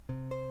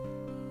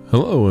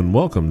Hello and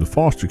welcome to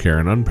Foster Care,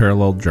 an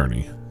Unparalleled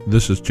Journey.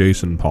 This is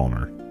Jason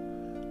Palmer.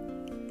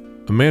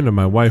 Amanda,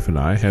 my wife, and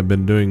I have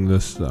been doing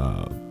this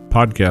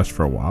podcast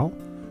for a while,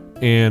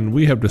 and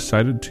we have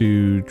decided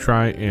to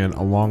try and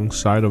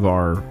alongside of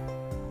our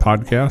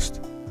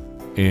podcast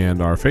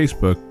and our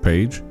Facebook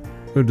page,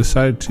 we've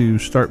decided to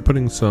start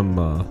putting some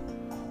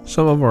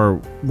of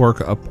our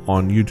work up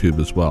on YouTube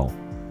as well.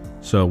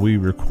 So we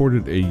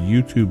recorded a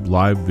YouTube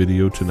live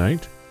video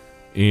tonight,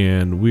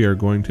 and we are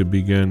going to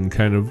begin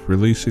kind of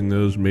releasing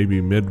those maybe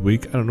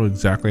midweek. I don't know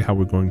exactly how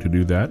we're going to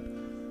do that,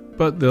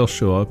 but they'll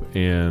show up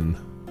and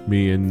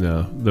be in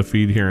the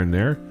feed here and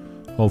there.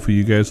 Hopefully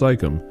you guys like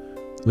them.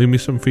 Leave me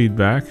some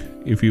feedback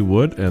if you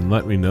would and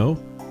let me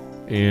know.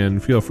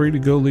 And feel free to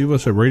go leave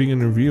us a rating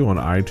and review on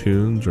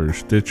iTunes or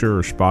Stitcher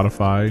or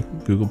Spotify,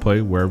 Google Play,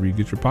 wherever you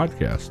get your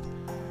podcast.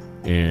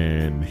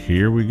 And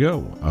here we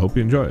go. I hope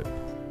you enjoy it.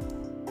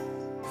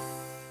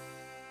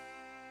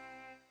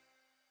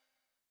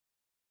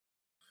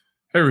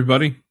 Hey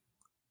everybody,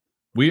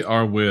 we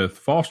are with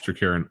Foster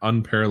Care, an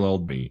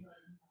Unparalleled Me.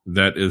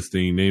 That is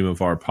the name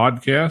of our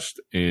podcast,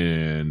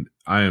 and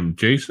I am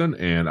Jason,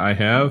 and I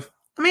have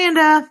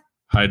Amanda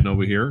hiding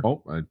over here.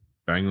 Oh, I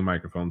banged the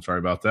microphone. Sorry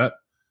about that.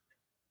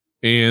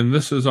 And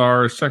this is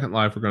our second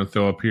live we're going to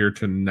throw up here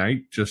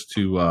tonight, just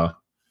to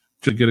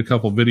get a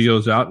couple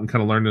videos out and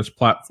kind of learn this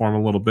platform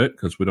a little bit,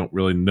 because we don't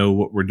really know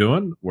what we're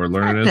doing. We're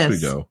learning as we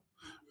go.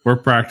 We're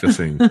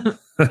practicing.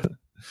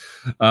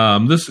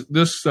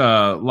 This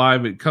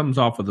live, it comes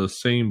off of the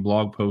same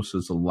blog post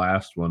as the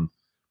last one.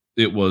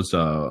 It was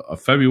a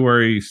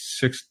February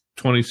 6th,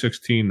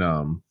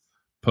 2016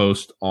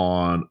 post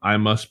on I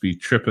Must Be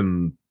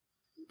Trippin'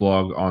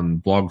 blog on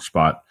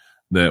Blogspot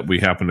that we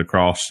happened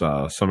across.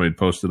 Somebody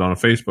posted on a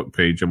Facebook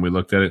page, and we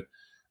looked at it.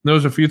 There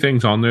was a few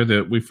things on there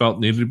that we felt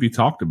needed to be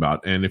talked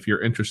about. And if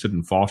you're interested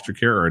in foster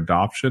care or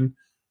adoption,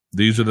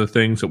 these are the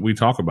things that we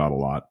talk about a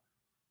lot.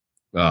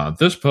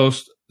 This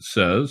post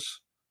says,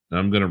 and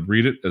I'm going to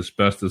read it as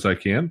best as I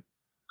can,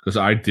 because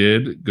I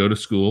did go to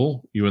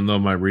school, even though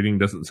my reading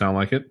doesn't sound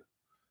like it.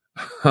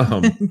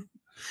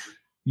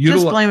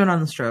 Just blame it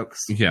on the strokes.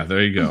 Yeah,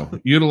 there you go.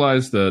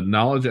 Utilize the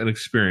knowledge and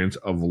experience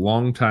of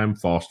longtime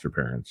foster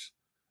parents.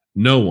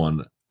 No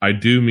one, I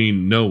do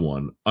mean no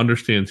one,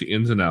 understands the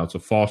ins and outs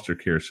of foster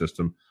care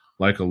system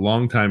like a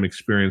longtime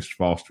experienced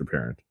foster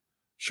parent.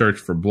 Search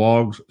for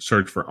blogs,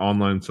 search for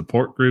online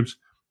support groups,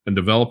 and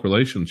develop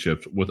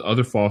relationships with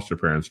other foster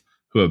parents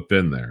who have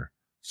been there.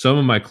 Some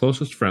of my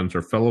closest friends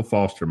are fellow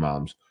foster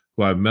moms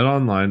who I've met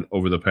online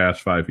over the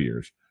past 5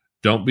 years.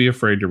 Don't be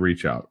afraid to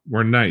reach out.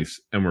 We're nice,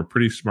 and we're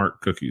pretty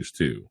smart cookies,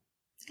 too.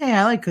 Hey,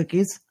 I like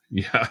cookies.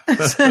 Yeah.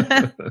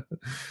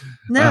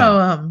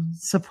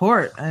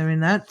 Support. I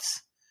mean,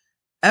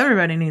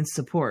 everybody needs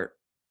support.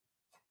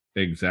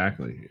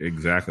 Exactly.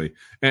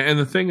 And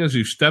the thing is,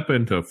 you step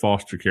into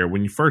foster care,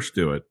 when you first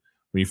do it,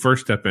 you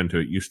step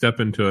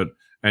into it,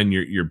 and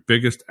your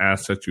biggest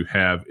asset you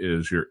have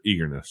is your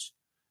eagerness.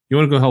 You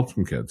want to go help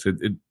some kids.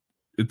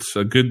 It's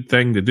a good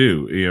thing to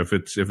do. If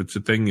it's a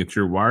thing that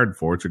you're wired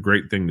for, it's a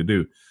great thing to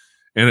do.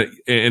 And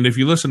if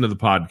you listen to the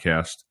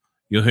podcast,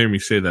 you'll hear me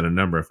say that a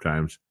number of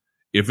times.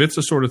 If it's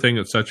the sort of thing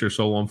that sets your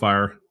soul on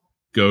fire,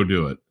 go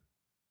do it.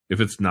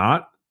 If it's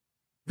not,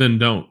 then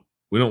don't.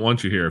 We don't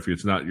want you here if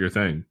it's not your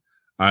thing.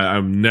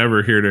 I'm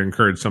never here to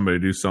encourage somebody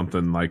to do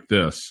something like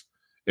this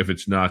if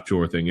it's not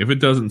your thing. If it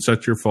doesn't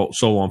set your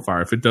soul on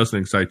fire, if it doesn't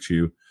excite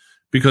you,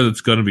 because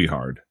it's going to be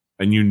hard.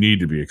 And you need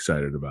to be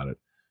excited about it.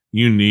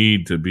 You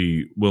need to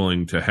be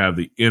willing to have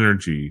the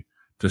energy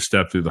to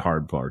step through the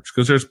hard parts,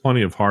 because there's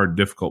plenty of hard,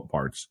 difficult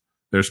parts.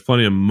 There's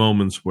plenty of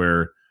moments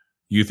where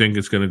you think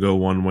it's going to go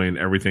one way and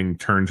everything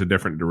turns a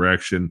different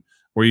direction,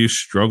 where you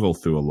struggle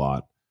through a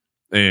lot.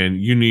 And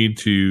you need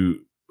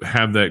to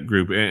have that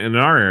group. And in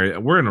our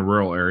area, we're in a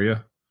rural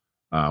area.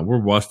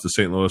 We're west of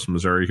St. Louis,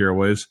 Missouri here a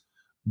ways.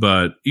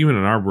 But even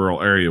in our rural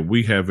area,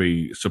 we have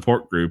a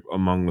support group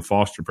among the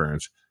foster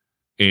parents.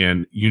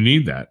 And you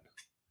need that.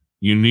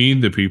 You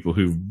need the people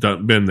who've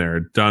been there,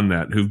 done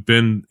that, who've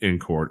been in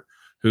court,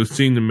 who've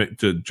seen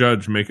the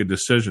judge make a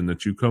decision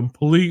that you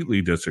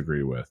completely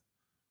disagree with.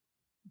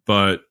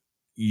 But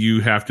you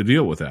have to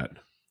deal with that.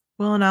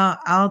 Well, now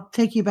I'll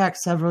take you back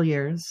several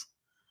years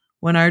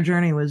when our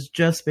journey was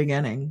just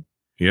beginning.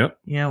 Yep.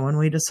 When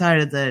we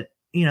decided that,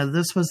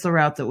 this was the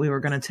route that we were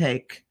going to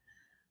take.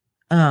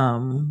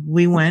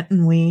 We went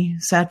and we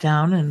sat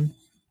down and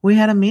we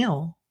had a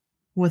meal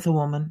with a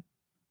woman.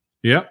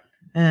 Yep.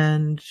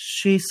 And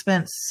she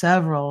spent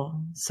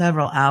several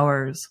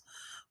hours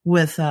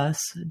with us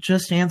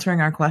just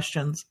answering our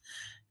questions.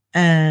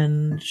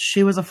 And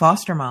she was a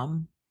foster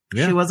mom.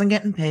 Yeah. She wasn't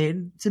getting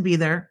paid to be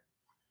there.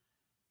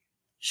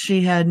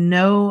 She had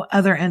no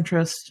other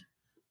interest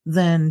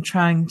than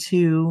trying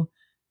to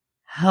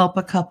help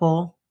a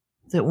couple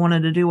that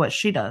wanted to do what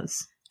she does.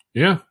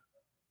 Yeah.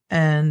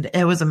 And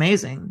it was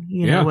amazing.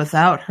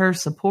 Without her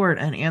support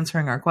and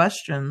answering our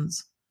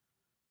questions,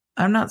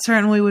 I'm not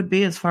certain we would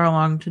be as far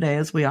along today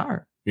as we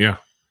are. Yeah.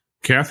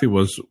 Kathy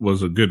was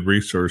a good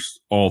resource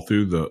all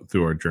through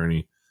our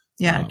journey.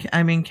 Yeah,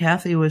 I mean,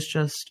 Kathy was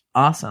just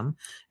awesome.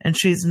 And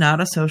she's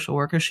not a social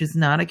worker. She's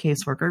not a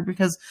caseworker,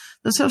 because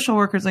the social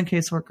workers and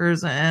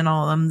caseworkers and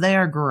all of them, they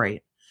are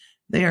great.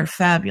 They are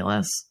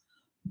fabulous,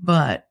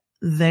 but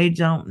they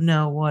don't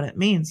know what it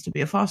means to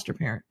be a foster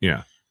parent.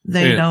 Yeah.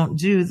 They don't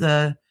do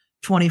the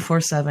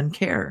 24/7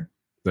 care.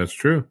 That's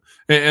true.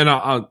 And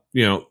I'll,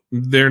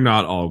 they're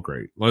not all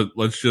great.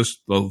 Let's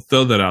just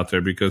throw that out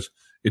there, because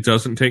it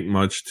doesn't take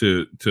much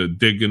to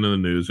dig into the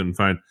news and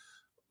find,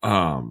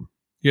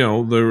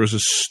 there was a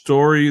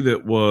story there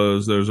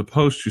was a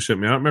post you sent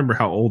me. I don't remember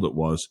how old it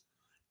was,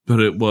 but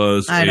it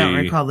was. I don't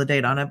recall the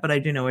date on it, but I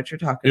do know what you're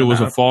talking about. It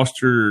was a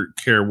foster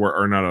care it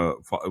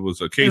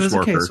was a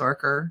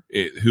caseworker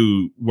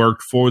who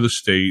worked for the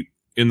state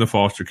in the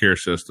foster care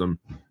system,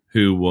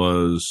 who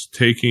was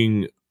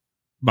taking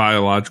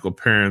biological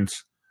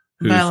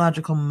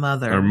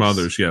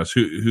mothers, yes,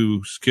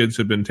 whose kids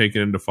had been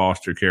taken into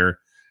foster care,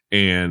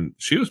 and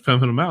she was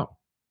pimping them out.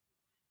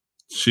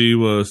 She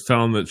was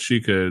telling that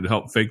she could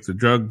help fake the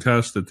drug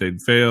test that they'd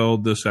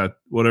failed, this, that,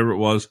 whatever it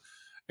was.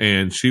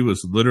 And she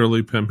was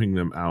literally pimping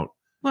them out.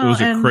 Well, it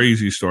was a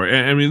crazy story.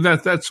 I mean,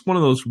 that's one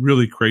of those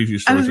really crazy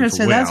stories. I was going to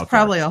say, that's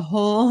probably a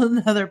whole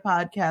another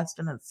podcast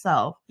in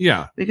itself.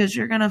 Yeah. Because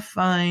you're going to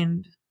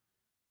find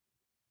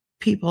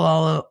people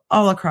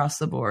all across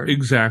the board.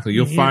 Exactly.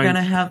 You're going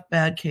to have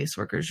bad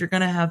caseworkers. You're going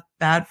to have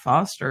bad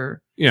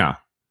foster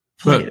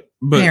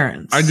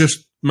parents.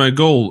 My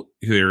goal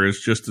here is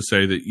just to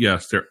say that,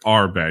 yes, there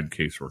are bad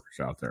caseworkers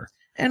out there.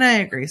 And I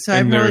agree. So I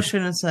really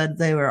shouldn't have said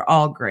they were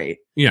all great.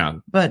 Yeah.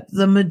 But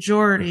the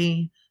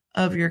majority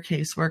of your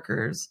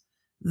caseworkers,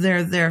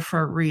 they're there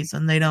for a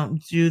reason. They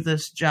don't do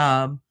this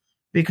job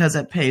because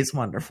it pays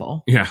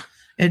wonderful. Yeah.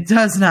 It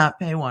does not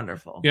pay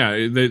wonderful.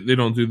 Yeah. They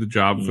don't do the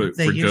job for just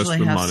the money. They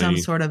usually have some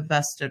sort of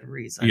vested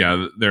reason.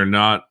 Yeah. They're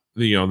not,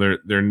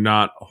 they're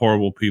not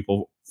horrible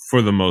people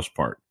for the most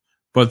part,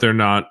 but they're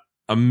not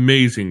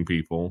amazing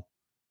people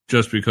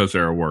just because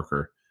they're a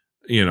worker.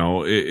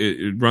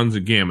 It runs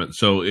a gamut.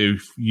 So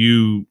if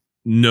you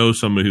know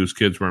somebody whose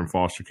kids were in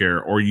foster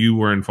care, or you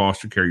were in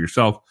foster care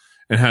yourself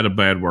and had a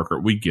bad worker,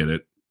 we get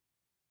it.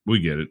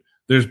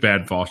 There's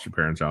bad foster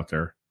parents out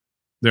there.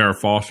 There are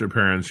foster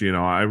parents.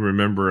 I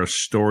remember a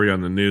story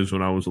on the news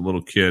when I was a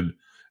little kid,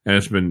 and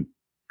it's been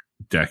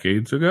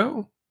decades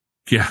ago.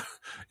 Yeah,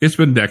 it's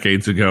been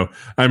decades ago.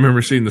 I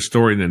remember seeing the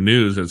story in the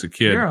news as a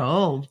kid. You're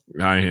old.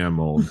 I am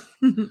old.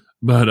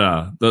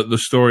 But the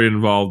story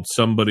involved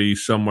somebody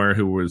somewhere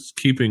who was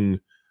keeping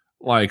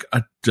like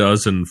a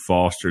dozen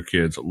foster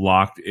kids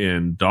locked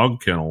in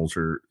dog kennels,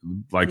 or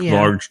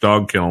large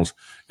dog kennels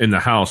in the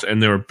house.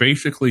 And they were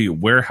basically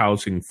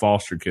warehousing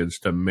foster kids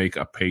to make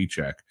a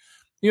paycheck.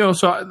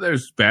 So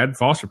there's bad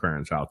foster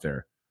parents out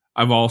there.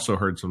 I've also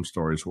heard some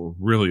stories were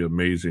really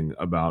amazing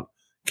about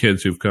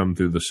kids who've come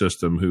through the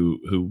system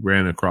who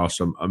ran across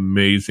some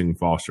amazing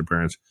foster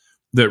parents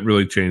that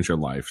really changed their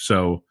life.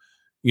 So,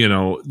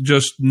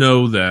 just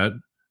know that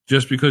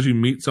just because you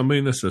meet somebody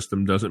in the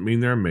system doesn't mean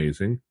they're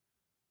amazing.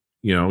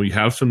 You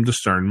have some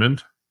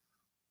discernment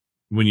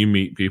when you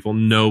meet people.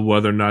 Know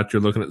whether or not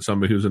you're looking at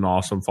somebody who's an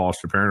awesome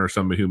foster parent or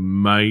somebody who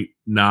might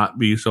not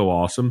be so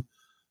awesome.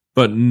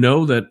 But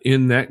know that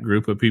in that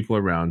group of people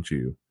around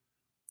you,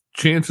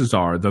 chances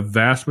are the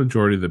vast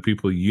majority of the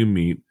people you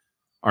meet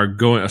are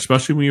going,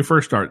 especially when you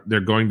first start, they're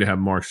going to have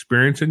more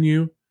experience than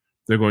you.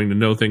 They're going to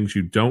know things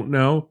you don't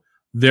know.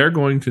 They're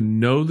going to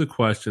know the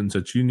questions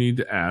that you need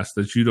to ask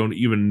that you don't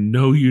even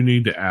know you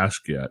need to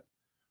ask yet.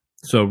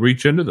 So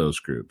reach into those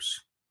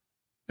groups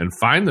and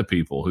find the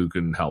people who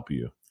can help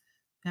you.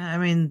 I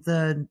mean,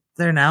 their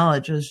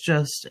knowledge is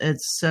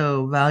it's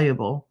so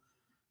valuable.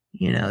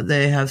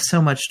 They have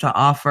so much to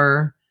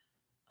offer.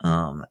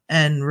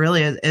 And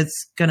really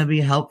it's going to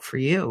be help for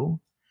you.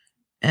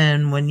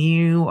 And when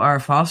you are a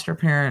foster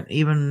parent,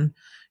 even,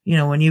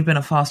 when you've been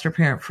a foster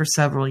parent for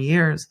several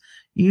years,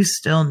 you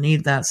still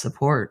need that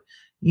support.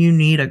 You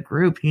need a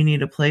group. You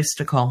need a place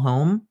to call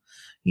home.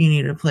 You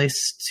need a place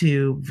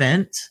to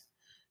vent,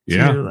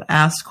 to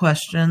ask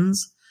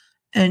questions.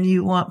 And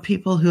you want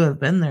people who have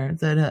been there,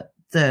 that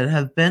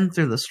have been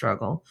through the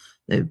struggle.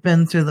 They've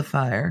been through the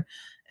fire,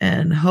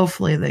 and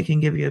hopefully they can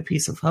give you a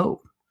piece of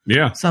hope.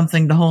 Yeah.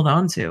 Something to hold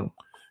on to.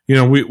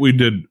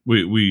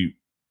 We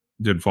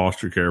did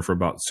foster care for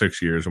about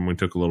 6 years, and we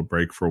took a little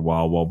break for a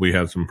while we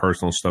had some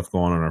personal stuff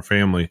going on in our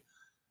family.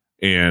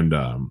 And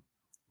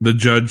the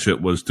judge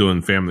that was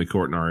doing family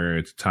court in our area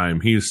at the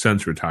time, he's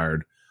since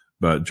retired,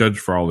 but Judge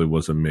Frawley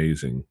was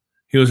amazing.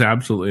 He was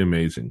absolutely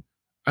amazing.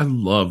 I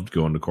loved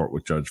going to court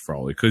with Judge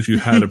Frawley because you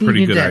had a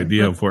pretty good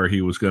idea of where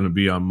he was going to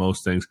be on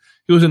most things.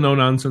 He was a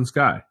no-nonsense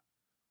guy,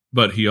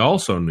 but he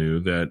also knew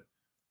that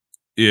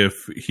if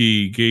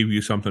he gave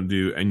you something to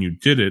do and you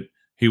did it,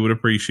 he would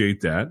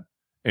appreciate that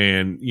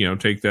and,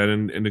 take that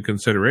into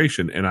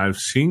consideration. And I've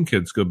seen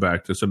kids go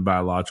back to some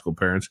biological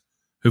parents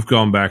who've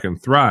gone back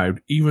and thrived,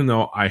 even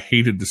though I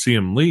hated to see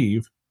them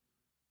leave.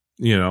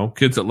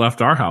 Kids that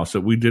left our house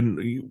that we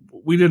didn't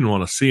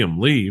want to see them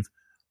leave,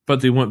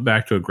 but they went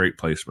back to a great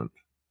placement.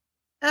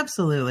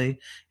 Absolutely.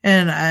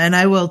 And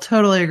I will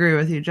totally agree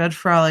with you. Judge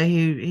Frawley,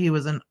 he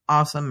was an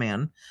awesome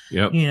man.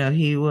 Yep.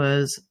 He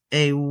was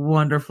a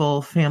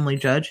wonderful family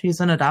judge. He's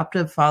an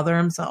adoptive father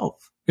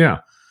himself. Yeah.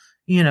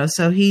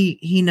 So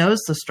he knows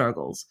the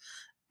struggles,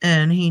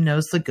 and he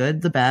knows the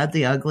good, the bad,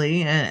 the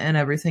ugly, and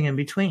everything in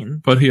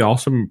between. But he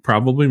also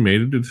probably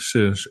made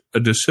a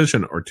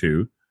decision or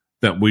two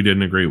that we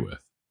didn't agree with.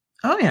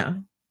 Oh, yeah.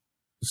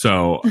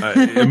 So,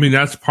 I mean,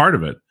 that's part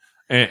of it.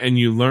 And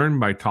you learn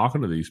by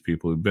talking to these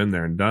people who've been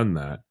there and done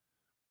that.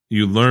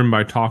 You learn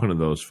by talking to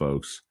those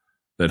folks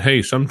that,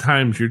 hey,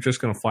 sometimes you're just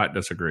going to flat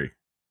disagree.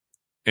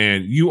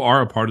 And you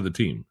are a part of the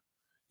team.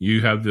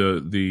 You have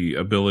the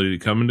ability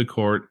to come into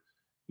court.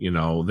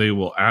 They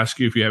will ask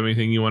you if you have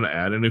anything you want to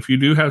add. And if you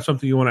do have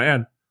something you want to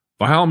add,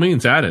 by all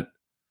means, add it.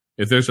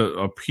 If there's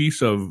a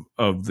piece of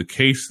the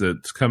case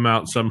that's come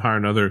out somehow or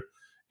another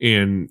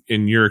in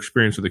your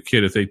experience with a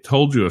kid, if they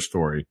told you a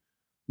story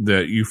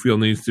that you feel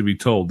needs to be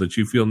told, that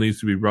you feel needs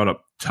to be brought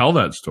up, tell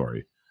that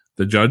story.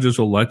 The judges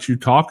will let you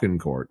talk in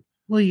court.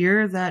 Well,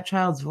 you're that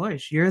child's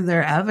voice. You're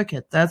their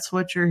advocate. That's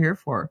what you're here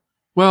for.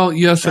 Well,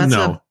 yes and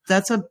no.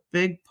 That's a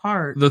big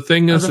part the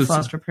thing is, of the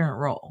foster parent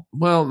role.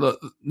 Well,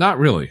 not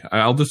really.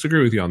 I'll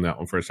disagree with you on that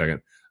one for a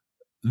second.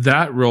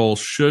 That role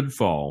should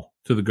fall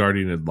to the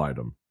guardian ad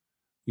litem.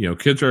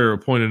 Kids are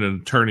appointed an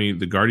attorney,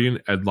 the guardian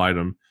ad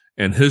litem,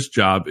 and his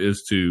job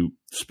is to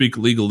speak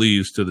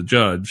legalese to the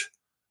judge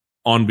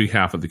on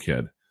behalf of the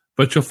kid.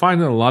 But you'll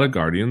find that a lot of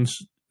guardians,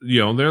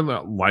 they're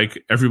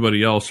like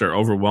everybody else, they're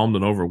overwhelmed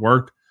and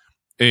overworked,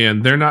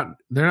 and they're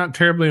not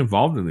terribly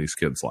involved in these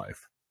kids'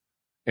 life.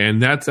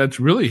 And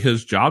that's really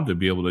his job to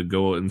be able to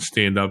go and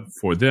stand up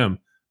for them.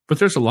 But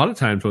there's a lot of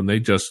times when they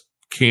just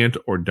can't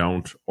or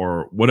don't,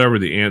 or whatever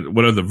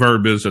the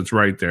verb is that's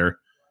right there,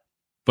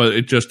 but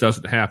it just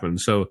doesn't happen.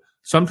 So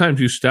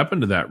sometimes you step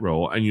into that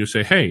role and you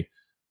say, hey,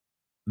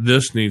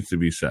 this needs to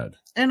be said.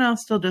 And I'll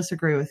still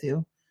disagree with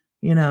you.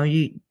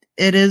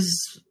 It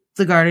is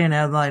the guardian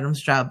ad litem's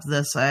job.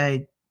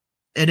 It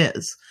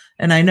is.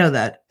 And I know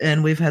that.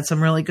 And we've had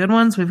some really good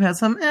ones. We've had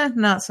some,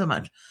 not so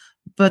much.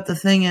 But the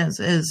thing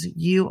is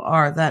you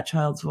are that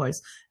child's voice.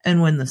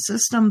 And when the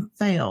system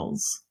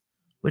fails,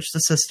 which the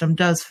system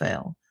does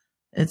fail,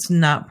 it's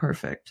not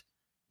perfect.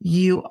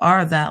 You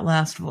are that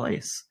last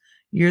voice.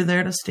 You're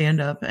there to stand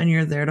up and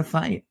you're there to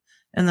fight.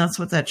 And that's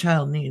what that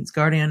child needs.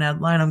 Guardian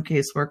ad litem,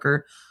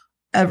 caseworker,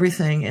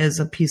 everything is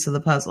a piece of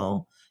the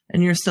puzzle.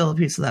 And you're still a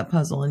piece of that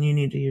puzzle, and you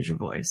need to use your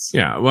voice.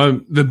 Yeah,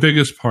 well, the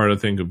biggest part, I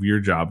think, of your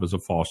job as a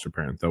foster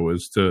parent, though,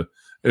 is to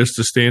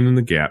stand in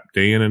the gap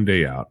day in and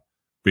day out.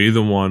 Be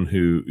the one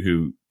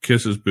who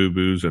kisses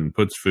boo-boos and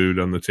puts food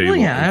on the table.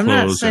 Well, yeah, and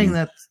I'm not saying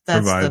that's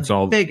provides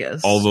the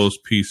biggest. All those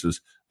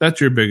pieces.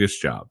 That's your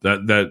biggest job.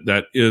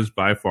 That is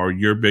by far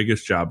your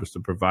biggest job, is to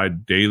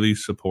provide daily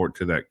support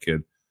to that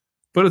kid.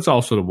 But it's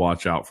also to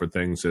watch out for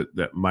things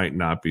that might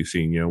not be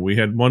seen. We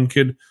had one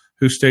kid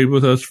who stayed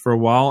with us for a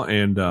while,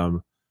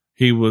 and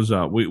he was,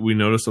 we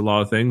noticed a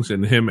lot of things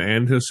in him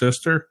and his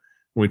sister.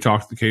 When we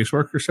talked to the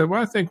caseworker, said, well,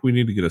 I think we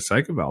need to get a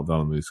psych eval done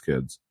on these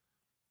kids.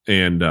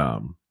 And,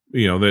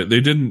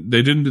 they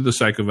didn't do the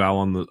psych eval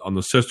on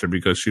the sister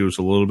because she was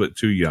a little bit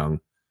too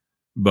young.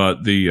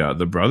 But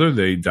the brother,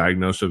 they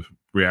diagnosed with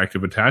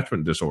reactive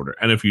attachment disorder.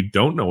 And if you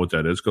don't know what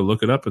that is, go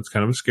look it up. It's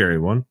kind of a scary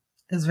one.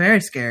 It's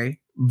very scary.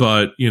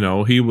 But,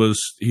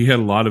 he had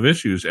a lot of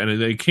issues, and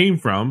they came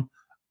from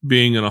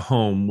being in a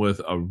home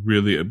with a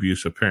really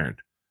abusive parent.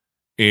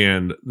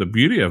 And the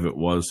beauty of it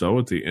was, though,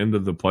 at the end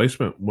of the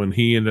placement, when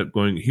he ended up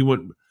going,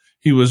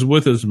 he was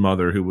with his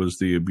mother, who was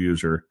the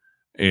abuser,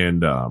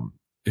 and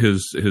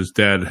his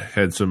dad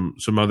had some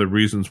other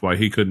reasons why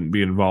he couldn't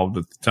be involved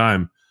at the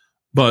time.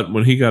 But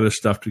when he got his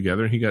stuff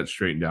together and he got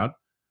straightened out,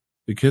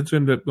 the kids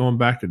ended up going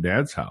back to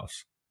dad's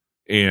house.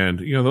 And,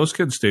 those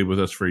kids stayed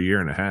with us for a year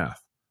and a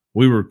half.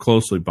 We were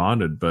closely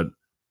bonded, but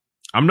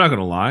I'm not going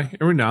to lie.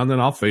 Every now and then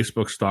I'll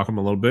Facebook stalk them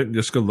a little bit and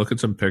just go look at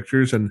some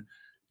pictures. And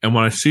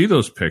when I see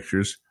those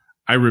pictures,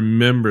 I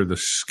remember the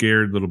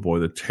scared little boy,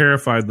 the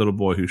terrified little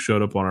boy who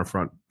showed up on our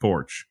front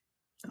porch.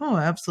 Oh,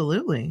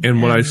 absolutely.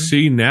 And what I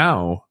see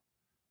now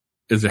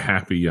is a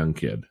happy young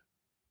kid.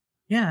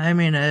 Yeah, I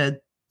mean,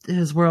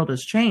 his world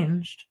has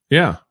changed.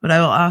 Yeah. But I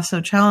will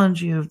also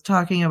challenge you,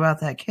 talking about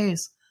that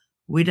case.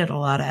 We did a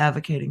lot of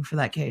advocating for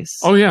that case.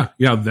 Oh, yeah.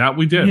 Yeah, that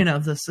we did.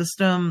 The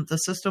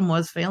system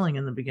was failing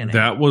in the beginning.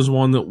 That was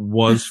one that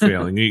was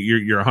failing.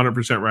 You're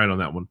 100% right on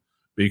that one,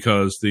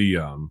 because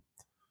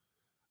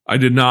I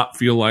did not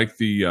feel like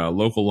the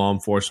local law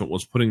enforcement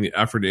was putting the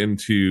effort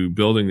into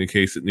building the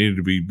case that needed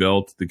to be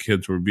built. The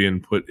kids were being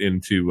put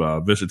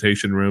into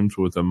visitation rooms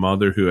with a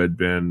mother who had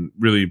been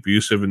really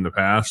abusive in the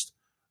past.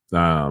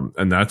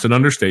 And that's an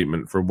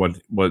understatement for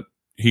what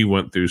he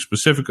went through.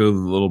 Specifically, the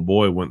little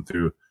boy went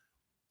through.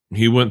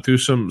 He went through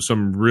some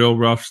real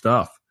rough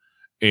stuff,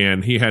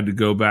 and he had to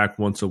go back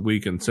once a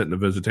week and sit in a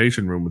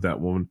visitation room with that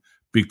woman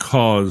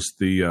because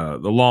the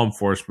law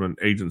enforcement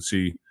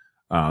agency,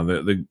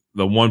 the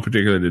one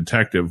particular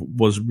detective,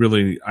 was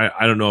really,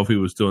 I don't know if he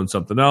was doing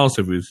something else,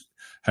 if he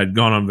had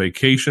gone on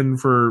vacation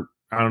for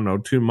I don't know,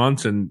 2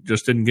 months and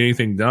just didn't get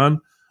anything done,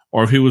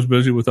 or if he was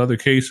busy with other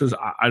cases.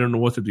 I don't know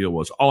what the deal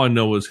was. All I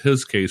know is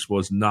his case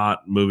was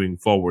not moving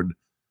forward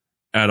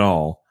at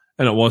all.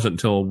 And it wasn't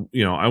until,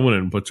 I went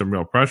in and put some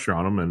real pressure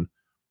on him, and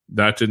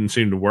that didn't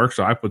seem to work.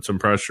 So I put some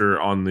pressure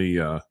on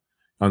the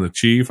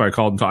chief. I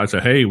called him. I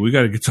said, hey, we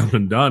got to get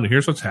something done.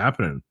 Here's what's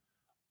happening.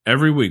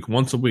 Every week,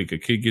 once a week, a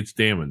kid gets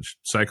damaged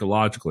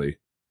psychologically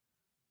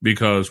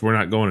because we're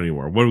not going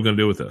anywhere. What are we going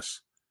to do with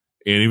this?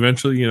 And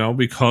eventually,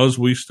 because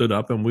we stood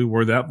up and we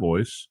were that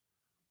voice,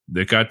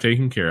 that got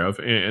taken care of.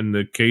 And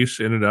the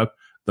case ended up,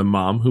 the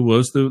mom who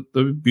was the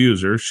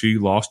abuser, she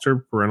lost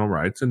her parental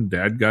rights, and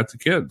dad got the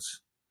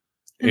kids.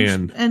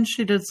 And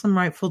she did some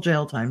rightful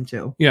jail time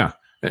too. Yeah.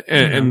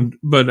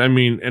 But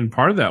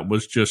part of that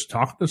was just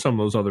talking to some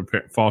of those other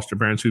foster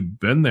parents who'd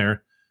been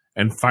there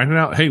and finding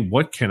out, hey,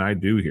 what can I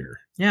do here?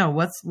 Yeah.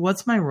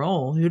 What's my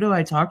role? Who do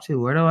I talk to?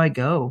 Where do I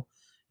go?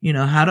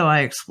 How do I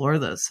explore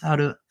this? How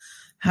do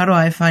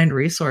I find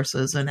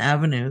resources and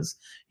avenues?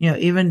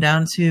 Even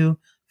down to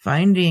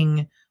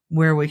finding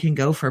where we can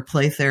go for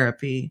play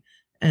therapy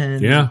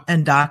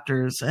and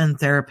doctors and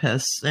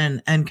therapists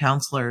and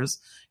counselors,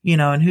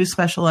 and who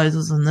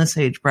specializes in this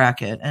age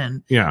bracket,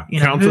 and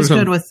who's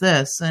good with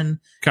this, and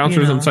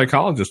counselors and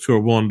psychologists who are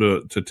willing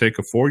to take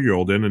a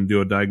 4-year-old in and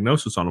do a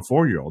diagnosis on a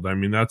 4-year-old.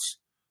 That's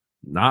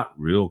not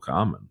real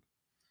common.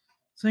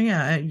 So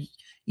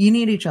you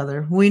need each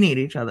other. We need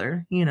each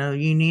other. You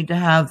need to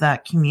have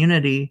that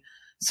community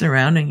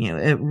surrounding you.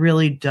 It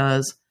really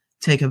does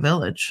take a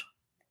village.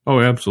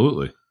 Oh,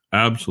 absolutely.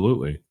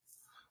 Absolutely.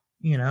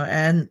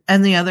 And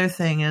the other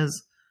thing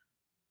is,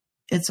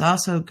 it's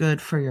also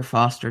good for your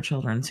foster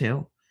children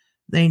too.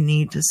 They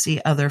need to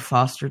see other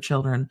foster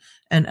children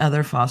and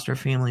other foster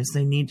families.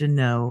 They need to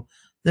know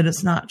that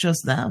it's not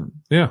just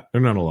them. Yeah,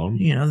 they're not alone.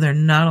 They're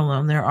not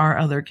alone. There are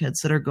other kids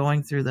that are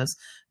going through this.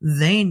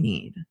 They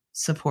need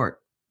support,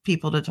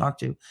 people to talk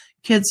to,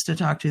 kids to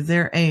talk to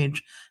their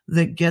age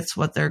that gets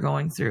what they're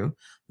going through,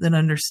 that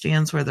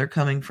understands where they're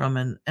coming from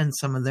and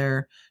some of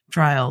their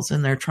trials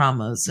and their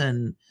traumas.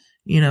 And,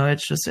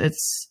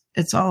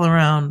 it's all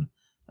around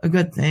a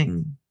good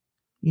thing,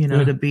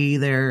 to be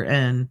there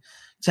and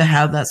to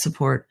have that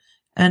support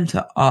and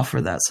to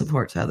offer that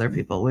support to other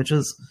people, which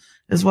is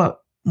what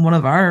one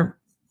of our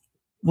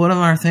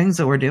things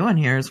that we're doing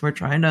here is we're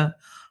trying to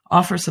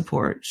offer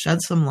support,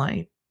 shed some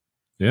light.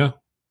 Yeah.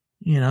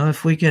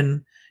 If we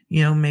can,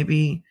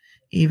 maybe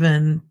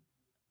even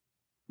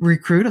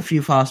recruit a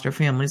few foster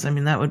families.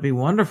 That would be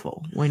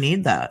wonderful. We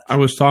need that. I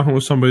was talking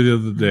with somebody the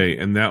other day,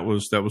 and that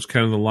was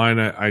kind of the line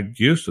I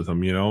used with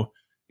them.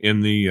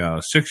 In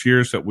the 6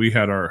 years that we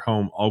had our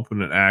home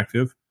open and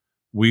active,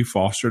 we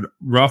fostered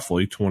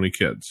roughly 20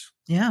 kids.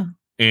 Yeah.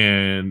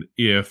 And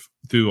if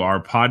through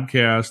our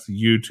podcast,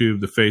 the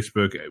YouTube, the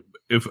Facebook,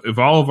 if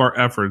all of our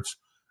efforts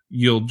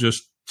yield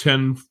just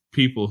 10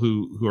 people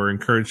who are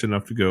encouraged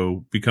enough to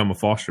go become a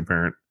foster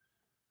parent,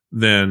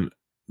 then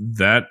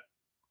that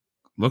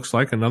looks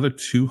like another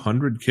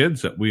 200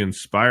 kids that we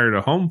inspired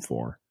a home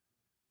for.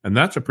 And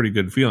that's a pretty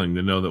good feeling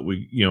to know that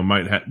we,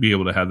 might be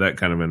able to have that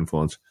kind of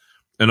influence.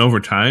 And over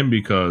time,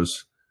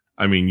 because,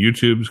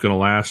 YouTube's going to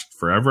last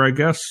forever, I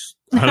guess.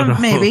 I don't know.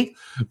 Maybe.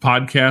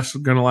 Podcasts are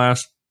going to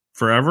last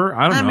forever.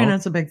 I don't know.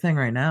 It's a big thing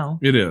right now.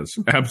 It is.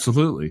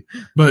 Absolutely.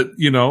 But,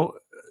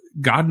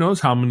 God knows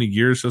how many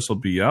years this will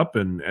be up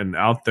and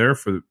out there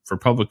for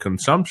public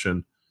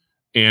consumption.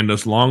 And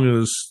as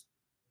long as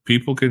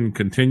people can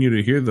continue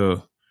to hear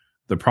the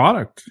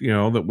product,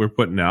 that we're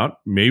putting out,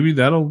 maybe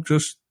that'll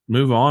just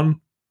move on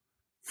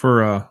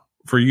for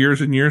years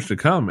and years to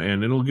come.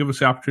 And it'll give us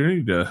the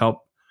opportunity to help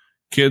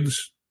kids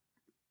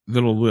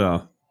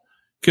that'll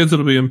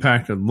be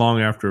impacted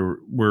long after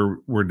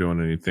we're doing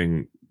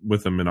anything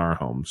with them in our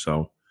home.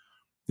 So,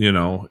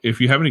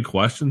 if you have any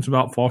questions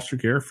about foster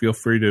care, feel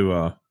free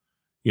to,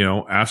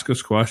 ask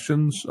us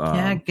questions.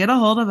 Get a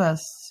hold of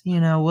us.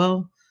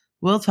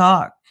 We'll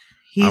talk.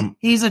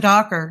 He's a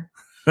talker.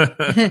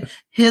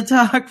 He'll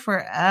talk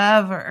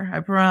forever,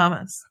 I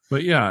promise.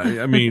 But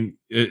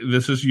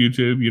this is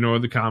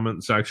YouTube. The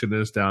comment section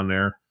is down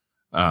there.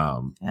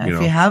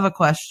 If you have a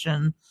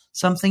question,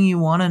 something you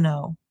want to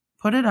know,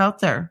 put it out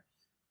there.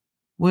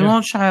 We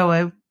won't shy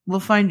away. We'll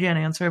find you an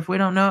answer. If we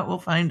don't know it, we'll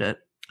find it.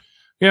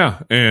 Yeah.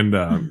 And,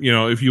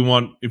 if you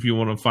want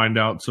to find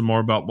out some more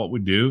about what we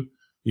do,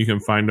 you can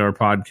find our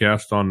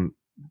podcast on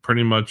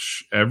pretty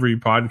much every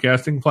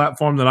podcasting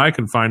platform that I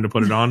can find to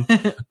put it on.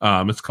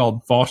 It's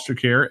called Foster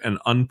Care, An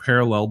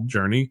Unparalleled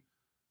Journey.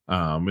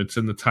 It's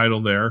in the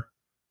title there.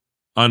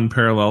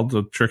 Unparalleled,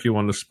 a tricky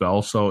one to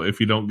spell. So if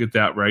you don't get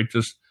that right,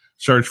 just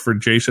search for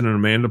Jason and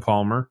Amanda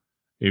Palmer.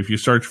 If you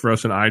search for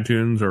us in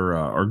iTunes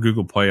or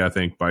Google Play, I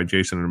think by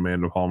Jason and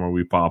Amanda Palmer,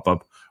 we pop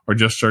up, or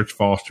just search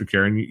Foster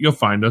Care and you'll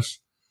find us.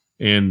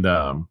 And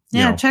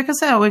check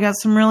us out. We got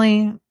some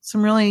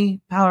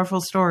really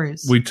powerful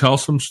stories. We tell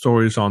some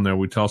stories on there.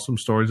 We tell some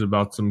stories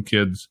about some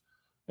kids,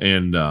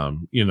 and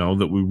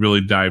that we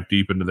really dive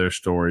deep into their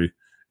story.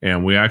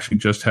 And we actually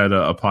just had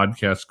a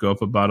podcast go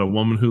up about a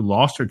woman who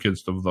lost her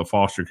kids to the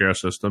foster care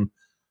system,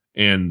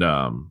 and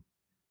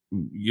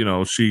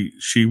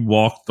she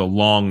walked the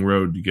long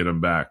road to get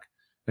him back,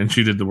 and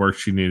she did the work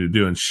she needed to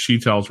do, and she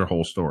tells her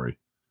whole story.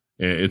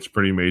 It's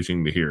pretty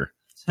amazing to hear.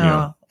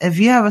 So if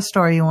you have a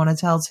story you want to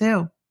tell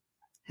too,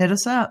 hit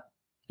us up.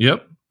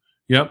 Yep.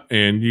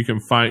 And you can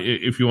find,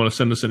 if you want to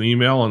send us an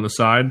email on the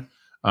side,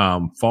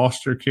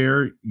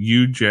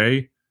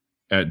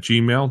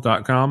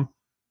 fostercareuj@gmail.com.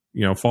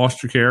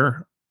 Foster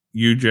Care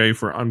UJ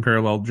for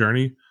Unparalleled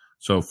Journey.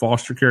 So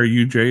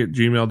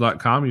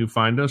fostercareuj@gmail.com. You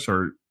find us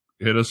or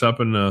hit us up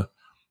in the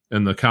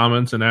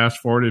comments and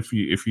ask for it if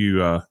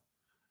you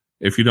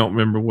don't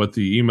remember what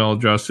the email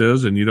address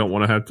is and you don't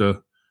want to have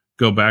to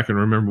go back and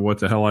remember what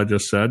the hell I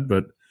just said,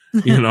 but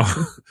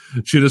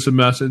shoot us a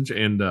message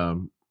and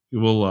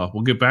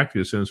we'll get back to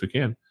you as soon as we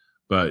can.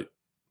 But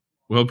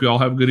we hope you all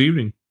have a good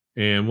evening,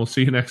 and we'll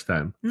see you next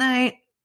time. Night.